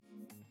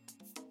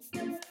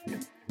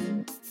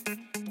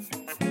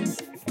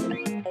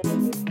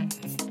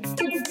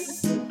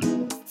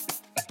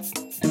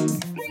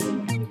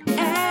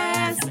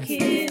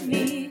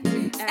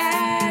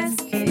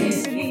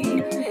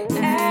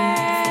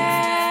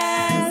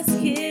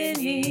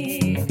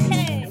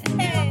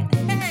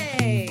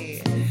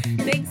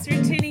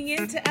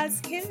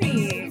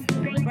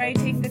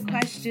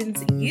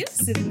questions you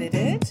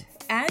submitted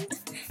and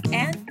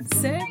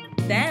answer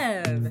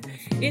them.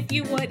 If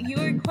you want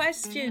your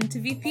question to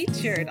be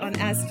featured on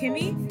Ask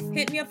Kimmy,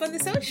 hit me up on the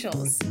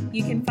socials.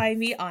 You can find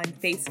me on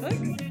Facebook,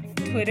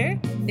 Twitter,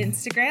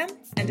 Instagram,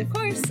 and of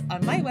course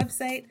on my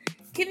website,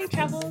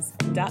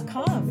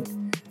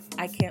 kimmytravels.com.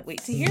 I can't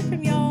wait to hear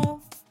from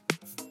y'all.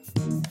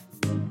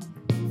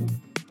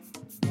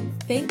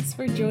 Thanks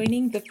for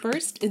joining the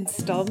first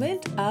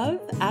installment of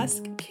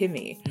Ask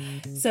Kimmy.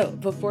 So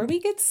before we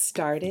get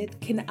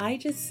started, can I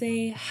just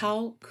say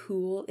how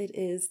cool it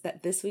is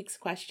that this week's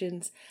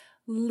questions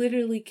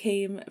literally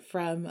came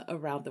from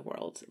around the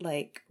world?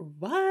 Like,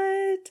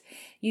 what?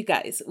 You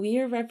guys, we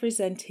are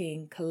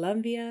representing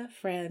Colombia,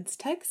 France,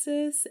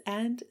 Texas,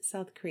 and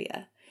South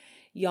Korea.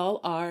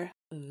 Y'all are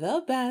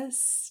the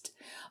best.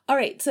 All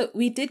right, so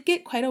we did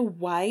get quite a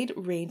wide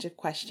range of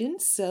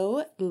questions,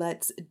 so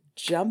let's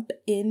jump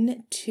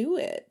into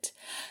it.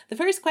 The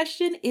first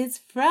question is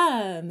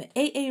from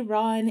A.A.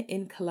 Ron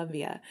in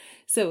Colombia.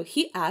 So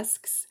he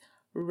asks,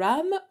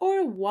 rum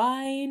or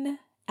wine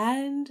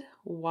and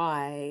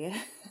why?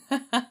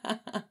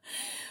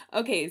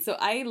 Okay, so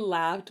I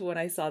laughed when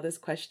I saw this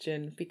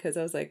question because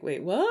I was like,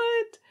 wait,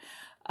 what?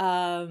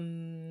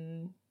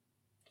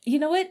 You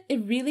know what?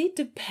 It really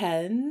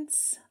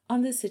depends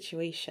on the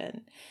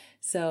situation.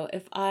 So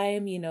if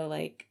I'm,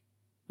 like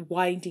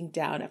winding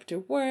down after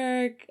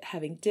work,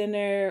 having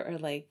dinner, or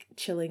like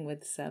chilling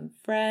with some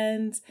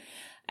friends,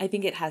 I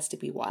think it has to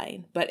be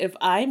wine. But if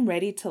I'm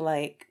ready to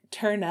like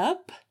turn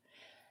up,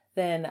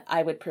 then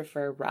I would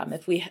prefer rum.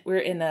 If we're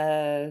in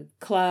a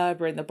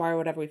club or in the bar or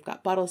whatever, we've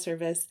got bottle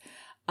service,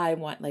 I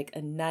want like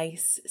a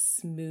nice,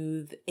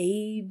 smooth,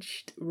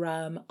 aged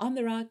rum on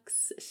the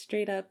rocks,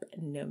 straight up,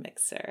 no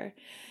mixer.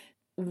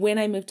 When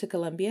I moved to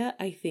Colombia,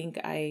 I think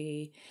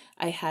I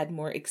had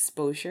more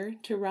exposure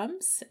to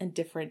rums and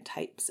different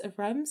types of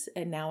rums.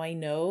 And now I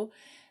know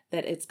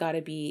that it's got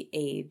to be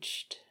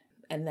aged.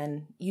 And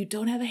then you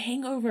don't have a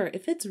hangover.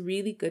 If it's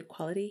really good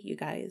quality, you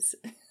guys,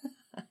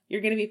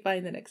 you're going to be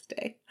fine the next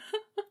day.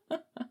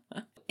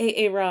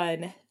 A.A.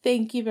 Ron,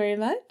 thank you very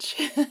much.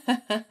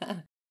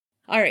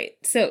 All right,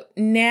 so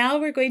now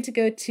we're going to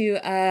go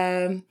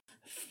to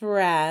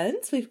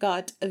France. We've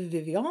got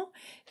Vivian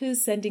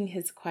who's sending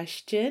his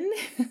question.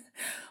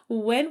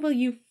 When will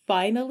you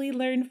finally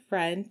learn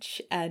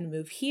French and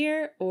move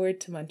here or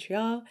to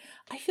Montreal?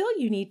 I feel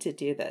you need to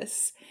do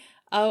this.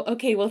 Oh,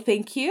 okay. Well,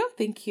 thank you.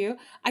 Thank you.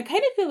 I kind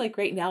of feel like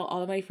right now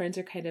all of my friends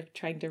are kind of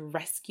trying to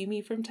rescue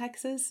me from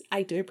Texas.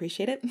 I do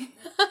appreciate it.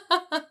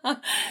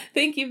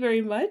 Thank you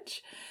very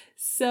much.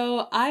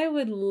 So I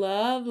would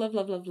love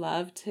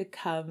to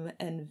come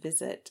and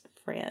visit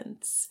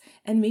France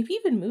and maybe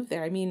even move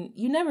there. I mean,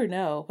 you never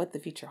know what the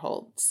future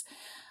holds.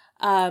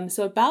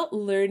 So about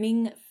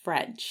learning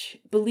French,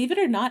 believe it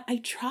or not, I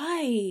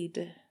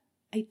tried.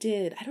 I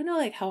did. I don't know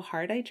like how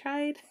hard I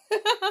tried,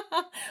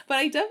 but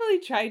I definitely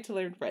tried to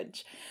learn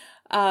French.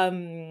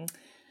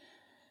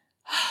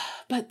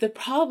 But the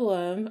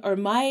problem, or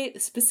my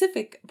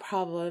specific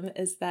problem,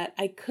 is that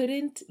I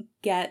couldn't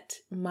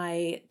get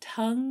my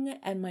tongue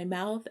and my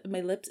mouth and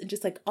my lips and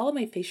just like all of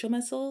my facial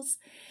muscles,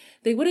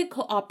 they wouldn't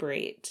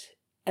cooperate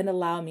and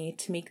allow me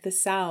to make the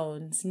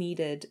sounds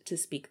needed to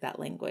speak that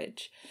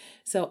language.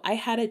 So I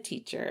had a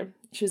teacher.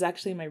 She was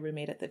actually my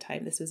roommate at the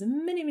time. This was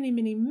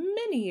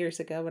many years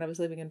ago when I was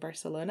living in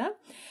Barcelona.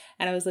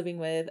 And I was living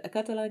with a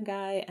Catalan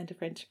guy and a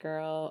French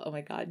girl. Oh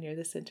my God, near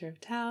the center of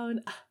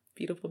town.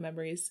 Beautiful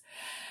memories.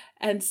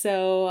 And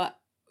so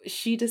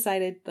she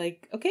decided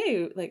like,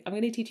 okay, like I'm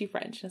going to teach you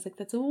French. And I was like,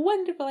 that's a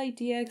wonderful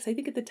idea. Because I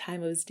think at the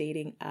time I was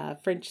dating a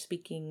French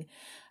speaking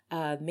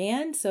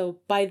man. So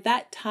by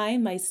that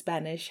time, my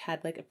Spanish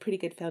had like a pretty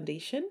good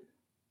foundation.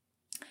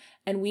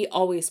 And we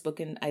always spoke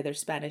in either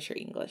Spanish or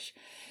English.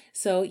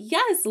 So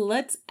yes,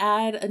 let's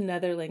add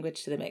another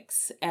language to the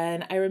mix.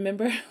 And I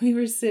remember we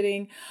were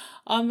sitting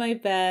on my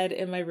bed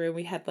in my room.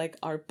 We had like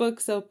our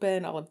books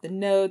open, all of the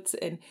notes,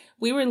 and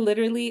we were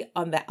literally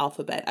on the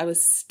alphabet. I was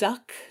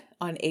stuck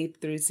on A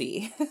through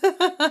Z.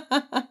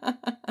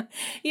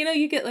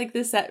 You get like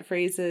the set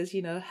phrases,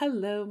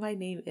 hello, my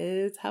name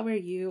is, how are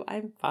you?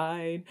 I'm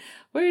fine.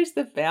 Where's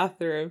the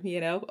bathroom?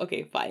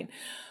 Okay, fine.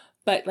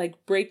 But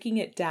like breaking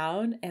it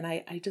down, and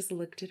I just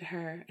looked at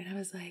her and I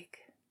was like,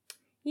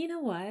 you know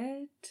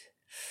what?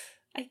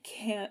 I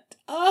can't.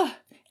 Oh,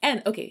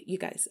 and okay, you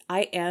guys,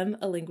 I am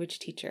a language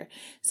teacher.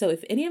 So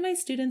if any of my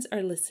students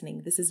are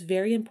listening, this is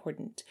very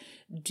important.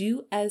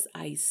 Do as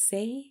I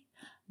say,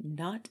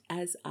 not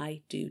as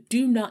I do.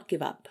 Do not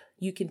give up.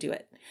 You can do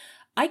it.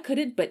 I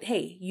couldn't, but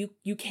hey,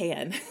 you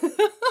can.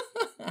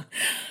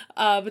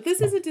 But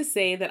this isn't to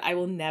say that I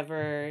will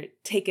never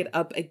take it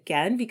up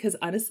again, because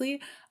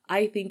honestly,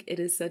 I think it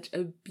is such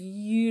a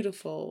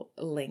beautiful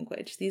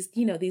language.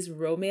 These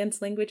romance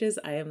languages,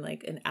 I am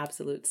like an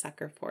absolute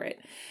sucker for it.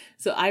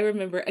 So I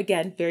remember,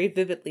 again, very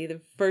vividly,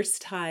 the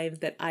first time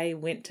that I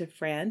went to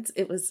France.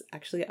 It was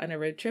actually on a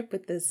road trip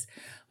with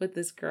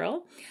this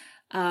girl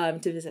to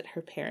visit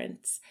her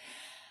parents.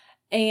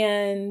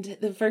 And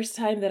the first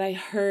time that I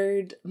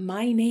heard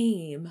my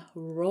name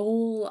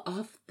roll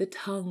off the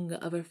tongue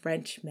of a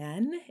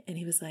Frenchman, and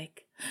he was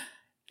like,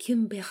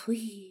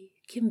 Kimberly,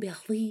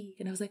 Kimberly.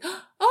 And I was like,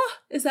 oh,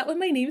 is that what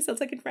my name sounds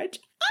like in French?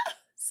 Ah,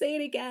 say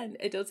it again.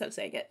 And don't stop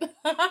saying it.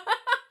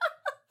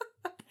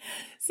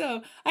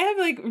 So I have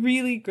like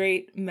really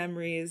great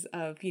memories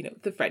of,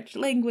 the French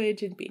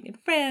language and being in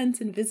France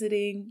and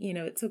visiting.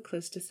 It's so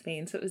close to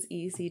Spain. So it was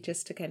easy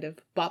just to kind of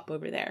bop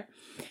over there.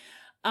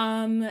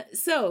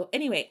 So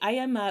anyway, I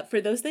am,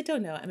 for those that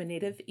don't know, I'm a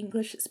native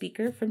English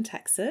speaker from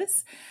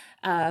Texas,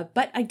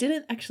 but I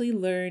didn't actually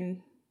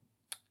learn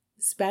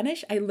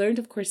Spanish. I learned,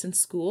 of course, in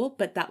school,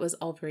 but that was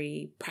all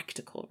very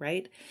practical,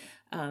 right?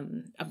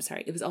 I'm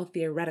sorry, it was all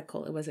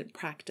theoretical. It wasn't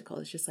practical.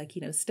 It's just like,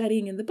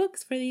 studying in the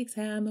books for the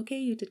exam. Okay,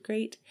 you did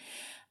great.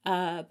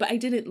 But I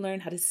didn't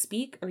learn how to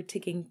speak or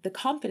taking the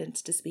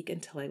confidence to speak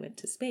until I went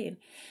to Spain.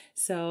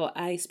 So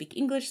I speak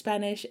English,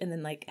 Spanish, and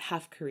then like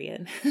half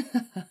Korean.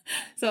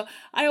 So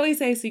I always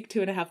say I speak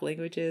 2.5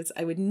 languages.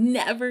 I would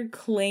never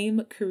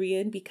claim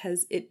Korean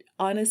because it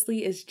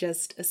honestly is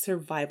just a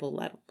survival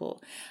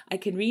level. I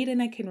can read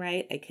and I can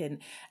write. I can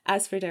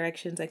ask for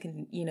directions. I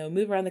can,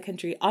 move around the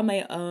country on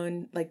my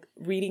own, like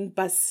reading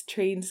bus,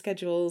 train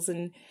schedules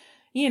and,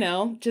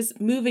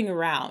 just moving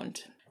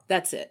around.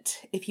 That's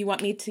it. If you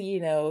want me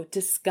to,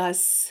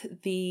 discuss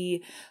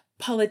the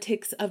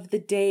politics of the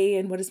day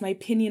and what is my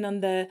opinion on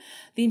the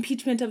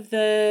impeachment of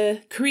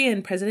the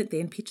Korean president,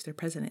 they impeached their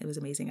president. It was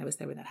amazing. I was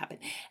there when that happened.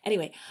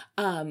 Anyway,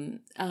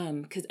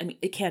 because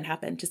it can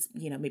happen, just,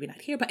 maybe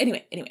not here, but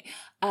anyway.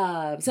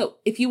 So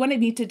if you wanted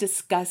me to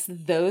discuss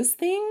those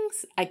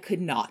things, I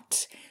could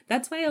not.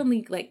 That's why I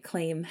only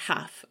claim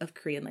half of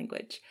Korean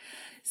language.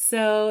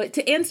 So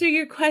to answer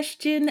your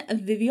question,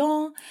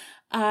 Vivian,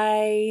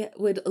 I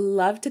would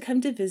love to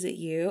come to visit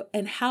you.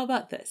 And how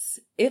about this?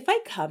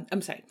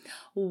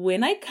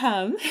 When I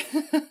come,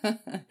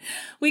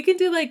 we can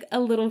do a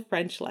little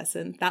French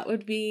lesson. That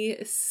would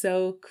be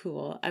so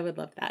cool. I would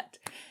love that.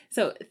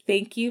 So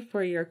thank you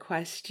for your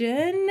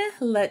question.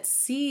 Let's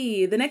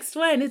see. The next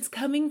one, it's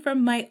coming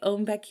from my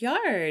own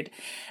backyard.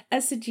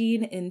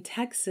 Essegene in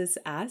Texas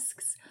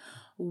asks,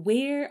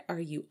 where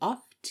are you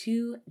off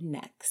to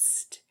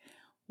next?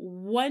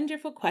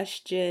 Wonderful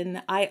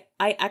question. I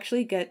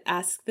actually get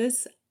asked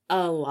this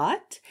a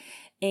lot.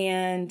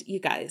 And you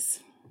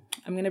guys,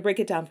 I'm going to break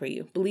it down for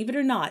you. Believe it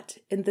or not,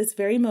 in this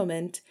very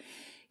moment,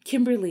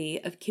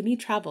 Kimberly of Kimmy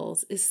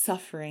Travels is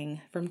suffering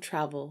from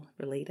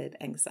travel-related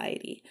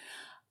anxiety.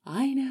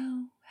 I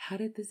know. How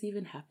did this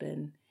even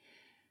happen?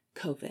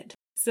 COVID.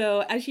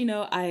 So as you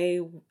know, I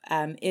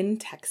am in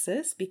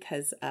Texas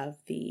because of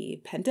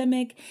the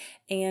pandemic.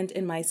 And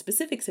in my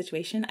specific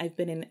situation, I've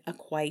been in a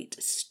quite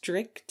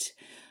strict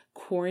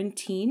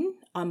quarantine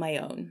on my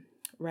own,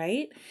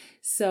 right?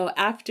 So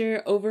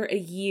after over a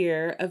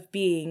year of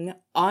being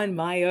on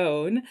my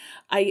own,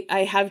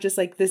 I have just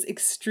this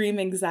extreme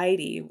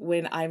anxiety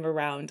when I'm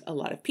around a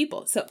lot of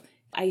people. So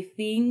I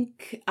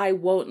think I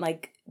won't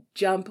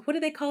jump, what do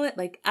they call it?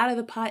 Out of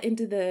the pot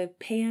into the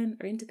pan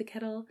or into the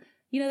kettle.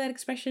 You know that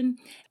expression?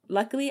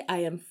 Luckily, I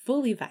am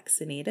fully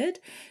vaccinated.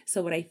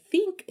 So what I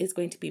think is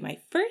going to be my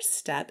first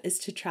step is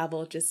to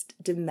travel just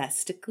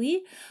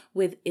domestically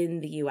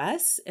within the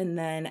US. And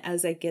then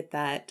as I get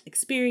that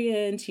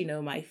experience,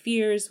 my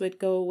fears would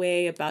go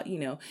away about,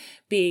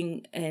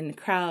 being in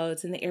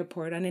crowds in the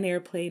airport, on an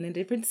airplane in a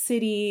different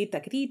city,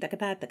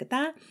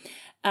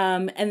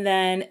 and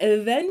then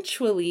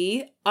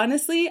eventually,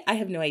 honestly, I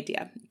have no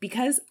idea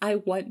because I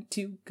want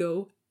to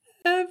go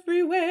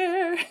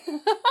everywhere.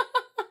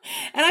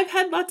 And I've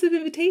had lots of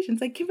invitations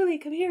like, Kimberly,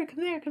 come here,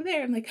 come there, come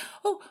there. I'm like,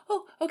 oh,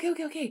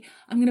 okay.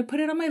 I'm going to put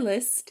it on my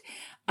list.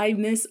 I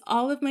miss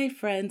all of my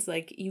friends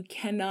like you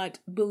cannot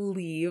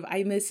believe.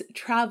 I miss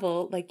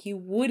travel like you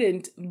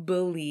wouldn't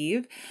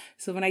believe.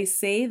 So when I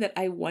say that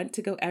I want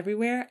to go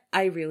everywhere,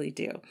 I really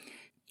do.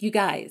 You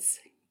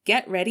guys,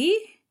 get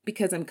ready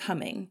because I'm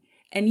coming.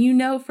 And you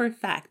know for a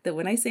fact that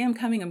when I say I'm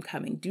coming, I'm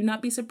coming. Do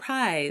not be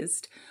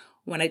surprised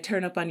when I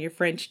turn up on your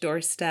French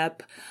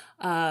doorstep,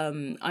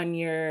 on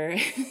your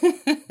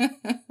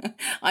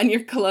on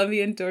your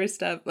Colombian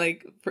doorstep.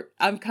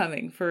 I'm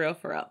coming, for real.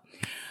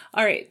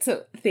 All right,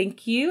 so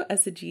thank you,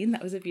 Essegene.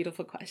 That was a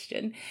beautiful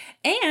question.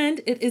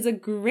 And it is a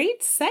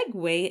great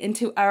segue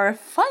into our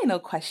final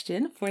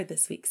question for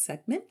this week's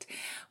segment.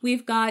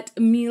 We've got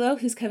Milo,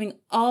 who's coming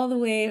all the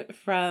way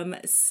from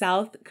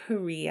South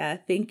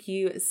Korea. Thank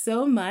you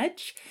so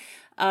much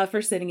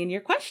for sending in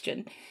your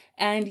question.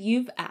 And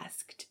you've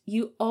asked,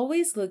 you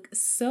always look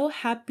so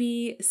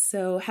happy.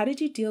 So how did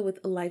you deal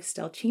with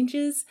lifestyle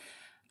changes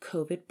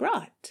COVID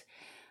brought?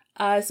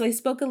 So I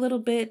spoke a little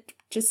bit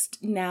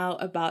just now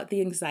about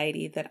the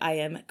anxiety that I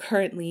am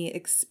currently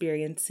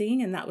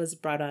experiencing, and that was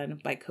brought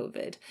on by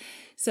COVID.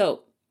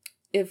 So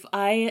if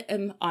I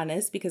am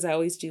honest, because I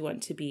always do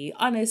want to be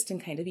honest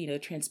and kind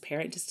of,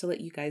 transparent, just to let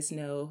you guys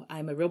know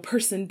I'm a real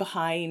person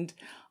behind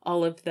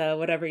all of the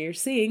whatever you're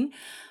seeing.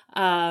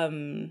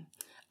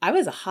 I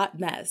was a hot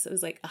mess. It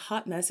was like a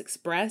hot mess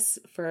express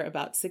for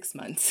about 6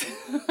 months.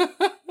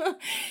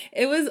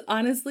 It was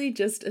honestly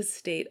just a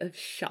state of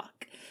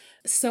shock.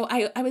 So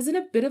I was in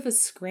a bit of a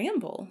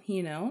scramble,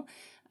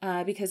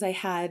 because I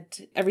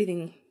had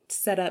everything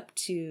set up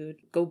to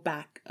go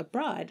back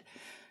abroad.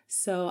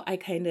 So I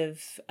kind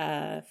of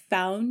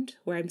found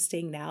where I'm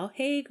staying now.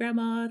 Hey,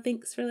 Grandma,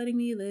 thanks for letting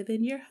me live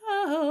in your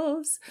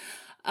house.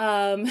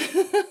 Um,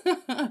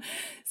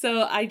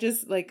 so I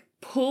just like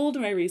pulled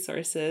my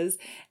resources,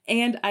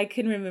 and I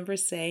can remember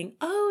saying,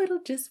 oh,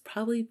 it'll just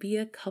probably be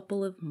a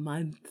couple of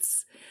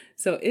months.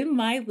 So in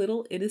my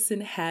little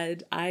innocent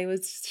head, I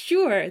was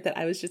sure that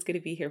I was just going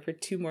to be here for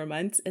 2 more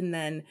months and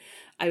then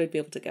I would be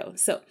able to go.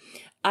 So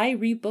I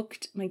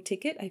rebooked my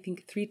ticket, I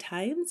think 3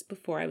 times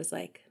before I was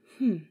like,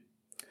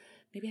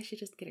 maybe I should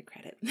just get a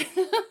credit.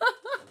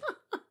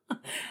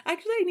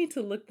 Actually, I need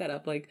to look that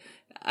up. Like,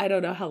 I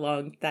don't know how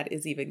long that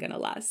is even going to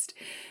last.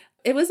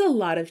 It was a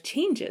lot of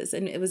changes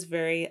and it was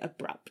very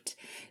abrupt.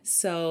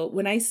 So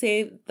when I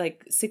say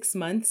like 6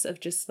 months of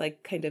just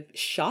like kind of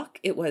shock,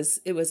 it was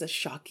a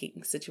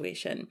shocking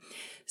situation.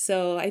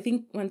 So I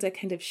think once I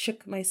kind of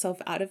shook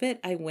myself out of it,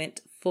 I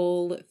went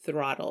full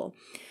throttle.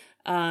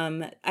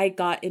 I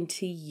got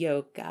into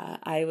yoga.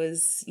 I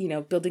was,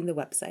 building the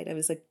website. I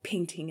was like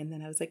painting, and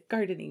then I was like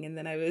gardening, and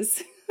then I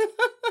was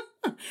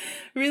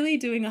really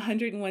doing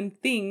 101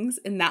 things.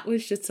 And that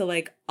was just to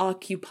like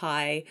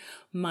occupy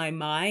my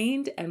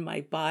mind and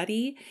my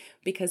body.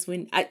 Because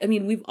we've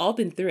all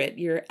been through it.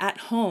 You're at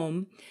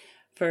home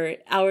for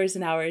hours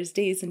and hours,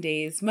 days and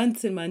days,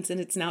 months and months, and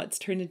it's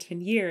turned into a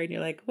year, and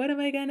you're like, what am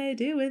I gonna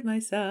do with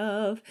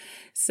myself?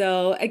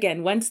 So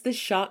again, once the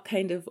shock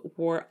kind of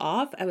wore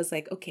off, I was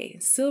like, okay,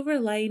 silver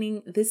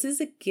lining, this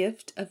is a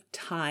gift of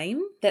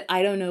time that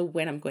I don't know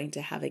when I'm going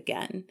to have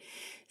again.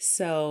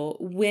 So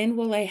when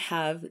will I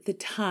have the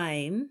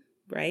time,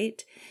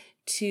 right,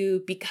 to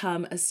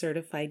become a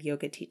certified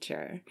yoga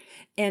teacher?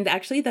 And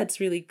actually that's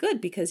really good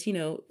because,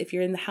 if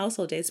you're in the house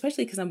all day,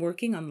 especially because I'm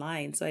working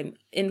online, so I'm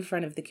in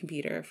front of the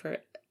computer for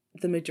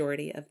the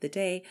majority of the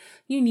day,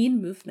 you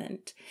need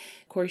movement.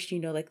 Of course,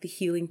 like the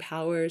healing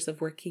powers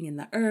of working in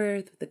the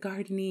earth, the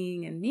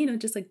gardening,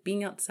 and, just like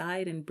being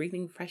outside and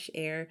breathing fresh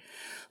air.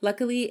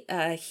 Luckily,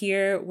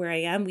 here where I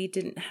am, we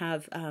didn't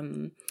have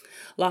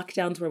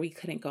lockdowns where we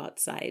couldn't go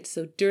outside.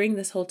 So during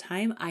this whole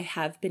time, I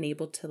have been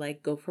able to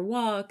like go for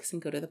walks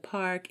and go to the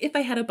park. If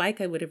I had a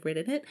bike, I would have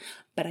ridden it,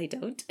 but I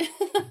don't.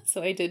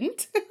 So I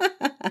didn't.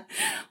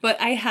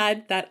 But I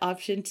had that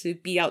option to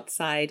be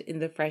outside in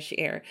the fresh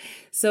air.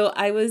 So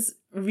I was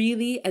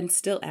really, and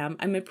still am,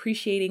 I'm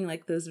appreciating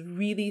like those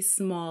really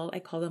small, I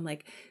call them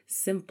like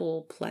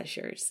simple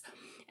pleasures.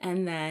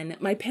 And then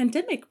my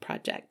pandemic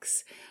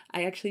projects,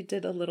 I actually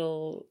did a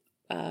little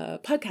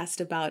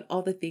podcast about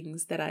all the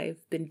things that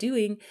I've been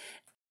doing.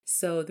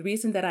 So the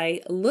reason that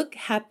I look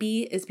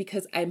happy is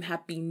because I'm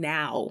happy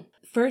now.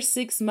 First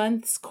 6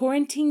 months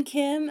quarantine,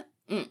 Kim,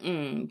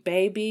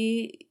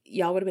 baby,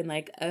 y'all would have been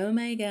like, oh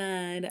my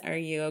God, are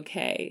you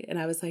okay? And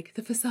I was like,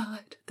 the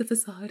facade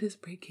is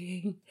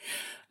breaking.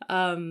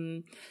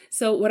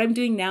 So what I'm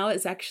doing now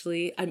is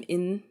actually, I'm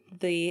in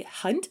the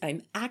hunt.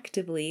 I'm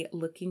actively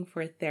looking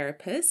for a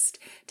therapist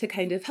to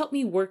kind of help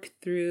me work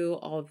through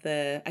all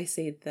the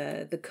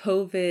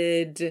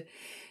COVID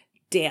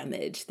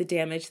damage, the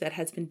damage that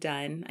has been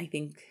done. I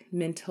think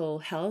mental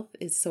health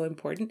is so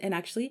important. And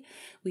actually,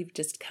 we've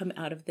just come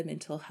out of the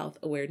Mental Health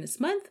Awareness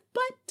Month,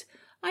 but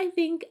I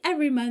think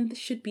every month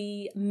should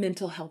be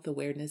Mental Health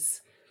Awareness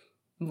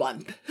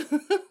Month.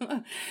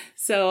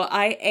 So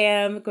I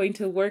am going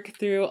to work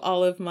through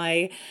all of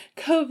my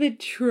COVID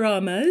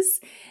traumas,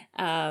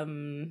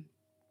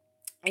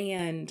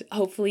 and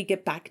hopefully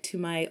get back to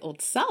my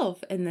old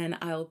self. And then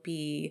I'll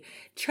be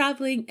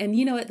traveling. And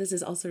you know what? This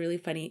is also really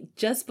funny.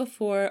 Just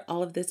before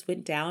all of this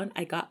went down,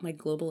 I got my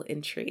global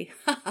entry,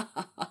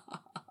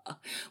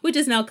 which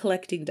is now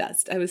collecting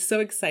dust. I was so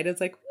excited. I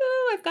was like,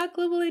 whoa, I've got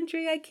global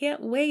entry. I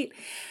can't wait.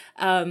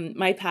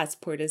 My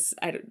passport is,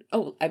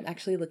 I'm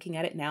actually looking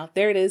at it now.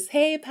 There it is.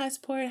 Hey,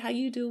 passport, how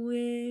you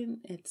doing?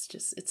 It's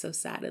so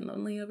sad and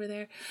lonely over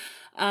there.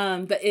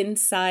 But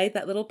inside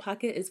that little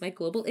pocket is my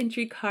global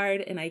entry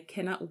card, and I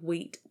cannot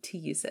wait to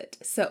use it.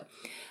 So,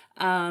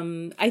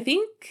 I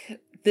think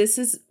this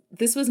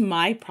was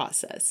my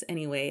process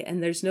anyway,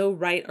 and there's no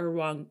right or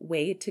wrong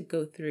way to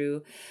go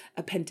through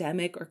a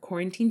pandemic or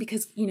quarantine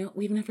because,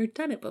 we've never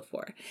done it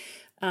before.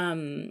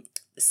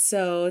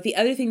 So the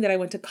other thing that I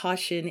want to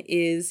caution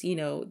is,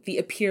 the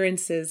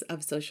appearances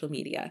of social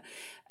media.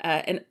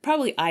 And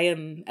probably I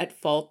am at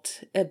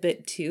fault a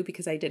bit too,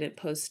 because I didn't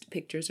post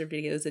pictures or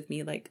videos of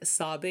me like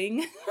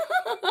sobbing.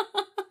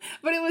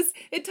 But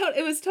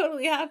it was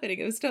totally happening.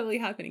 It was totally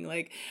happening.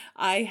 Like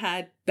I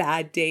had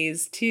bad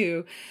days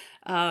too.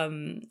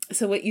 So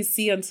what you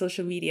see on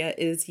social media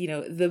is,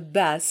 the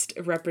best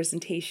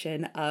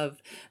representation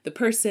of the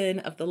person,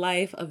 of the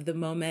life, of the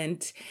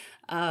moment.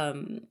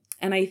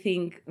 And I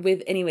think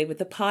with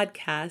the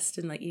podcast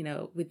and like,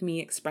 with me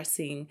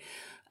expressing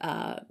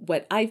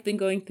what I've been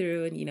going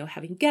through and,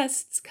 having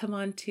guests come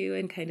on to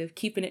and kind of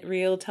keeping it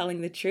real,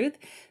 telling the truth.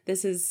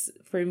 This is,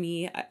 for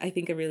me, I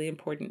think a really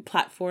important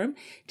platform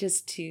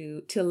just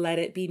to let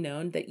it be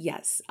known that,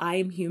 yes, I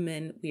am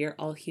human. We are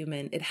all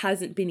human. It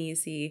hasn't been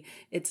easy.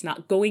 It's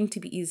not going to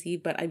be easy,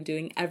 but I'm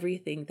doing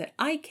everything that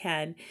I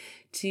can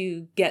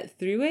to get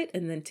through it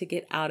and then to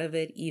get out of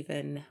it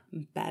even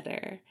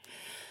better.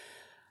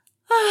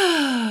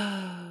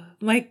 Oh,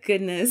 my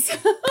goodness.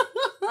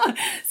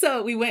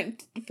 So we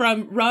went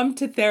from rum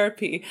to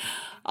therapy.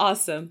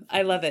 Awesome.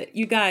 I love it.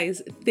 You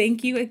guys,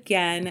 thank you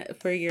again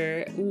for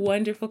your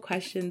wonderful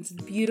questions.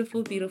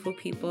 Beautiful, beautiful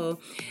people.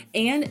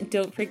 And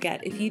don't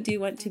forget, if you do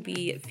want to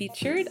be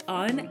featured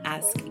on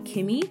Ask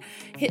Kimmy,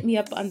 hit me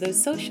up on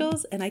those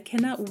socials, and I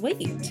cannot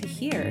wait to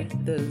hear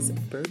those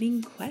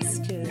burning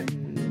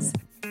questions.